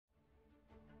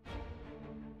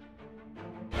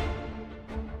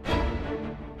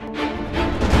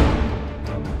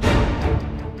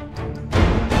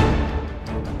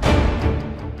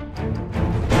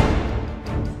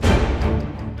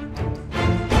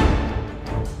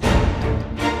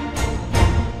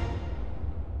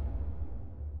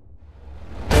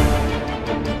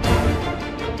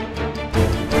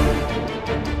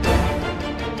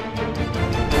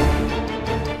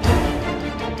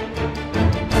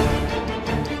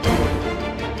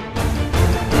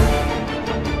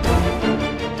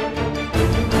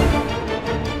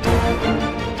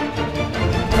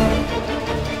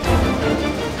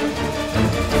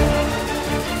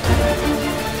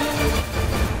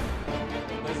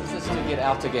get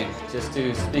out again, just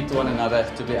to speak to one another,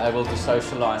 to be able to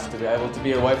socialize, to be able to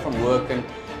be away from work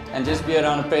and just be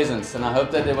around the peasants. And I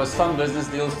hope that there was some business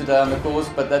deals today on the course,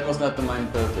 but that was not the main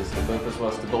purpose. The purpose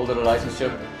was to build a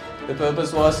relationship. The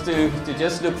purpose was to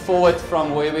just look forward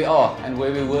from where we are and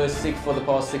where we were sick for the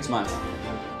past 6 months.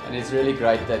 And it's really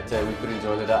great that we could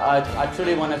enjoy that. I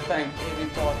truly want to thank every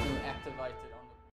partner who acted